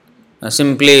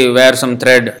simply wear some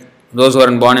thread. Those who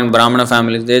are born in Brahmana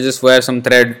families, they just wear some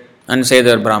thread and say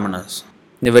they're Brahmanas.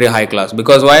 They're very high class.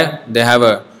 Because why? They have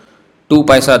a 2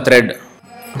 paisa thread.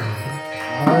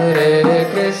 Hare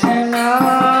Krishna,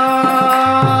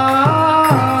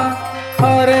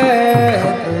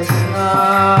 Hare Krishna,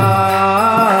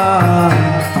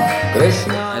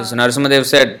 Krishna. As Narasimhadev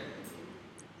said,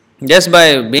 just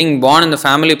by being born in the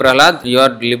family Prahlad, you are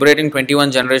liberating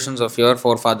 21 generations of your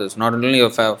forefathers, not only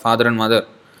your father and mother.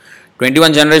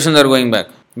 21 generations are going back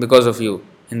because of you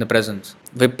in the presence.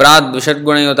 Viprad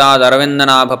Vishadgunayutad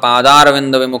Aravindanabha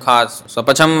Padaravinda Vimukhas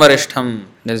Swapacham Varishtham.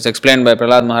 This is explained by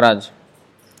Prahlad Maharaj.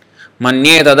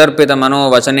 Manye tadarpita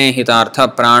mano vachane hitartha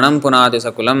pranam punati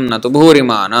sakulam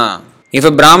natubhurimana. If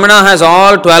a Brahmana has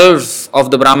all 12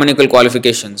 of the Brahmanical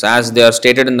qualifications, as they are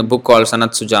stated in the book called Sanat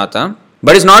Sujata,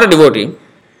 but is not a devotee,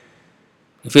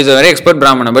 if he is a very expert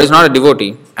Brahmana, but is not a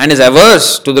devotee, and is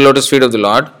averse to the lotus feet of the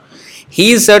Lord,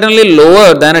 he is certainly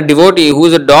lower than a devotee who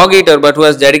is a dog eater but who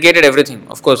has dedicated everything.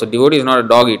 Of course, a devotee is not a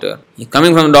dog eater. He is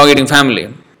coming from a dog eating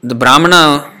family. The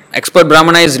Brahmana, expert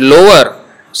Brahmana is lower,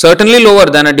 certainly lower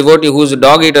than a devotee who is a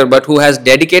dog eater but who has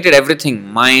dedicated everything,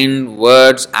 mind,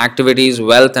 words, activities,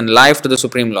 wealth and life to the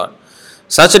Supreme Lord.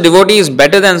 Such a devotee is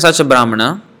better than such a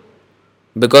Brahmana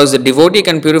because the devotee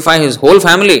can purify his whole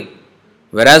family,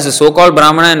 whereas the so-called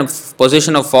Brahmana in a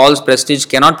position of false prestige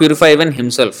cannot purify even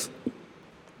himself.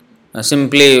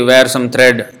 Simply wear some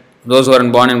thread. Those who are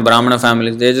born in Brahmana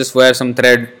families, they just wear some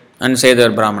thread and say they're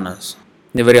Brahmanas.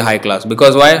 They're very high class.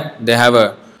 Because why? They have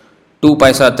a 2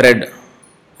 paisa thread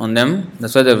on them.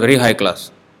 That's why they're very high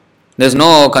class. There's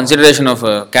no consideration of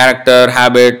character,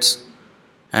 habits,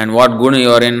 and what guna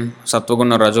you are in,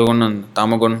 sattvagun or rajogun and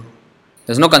tamagun.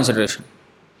 There's no consideration.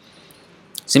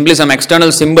 Simply some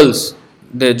external symbols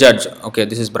they judge. Okay,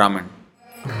 this is Brahman.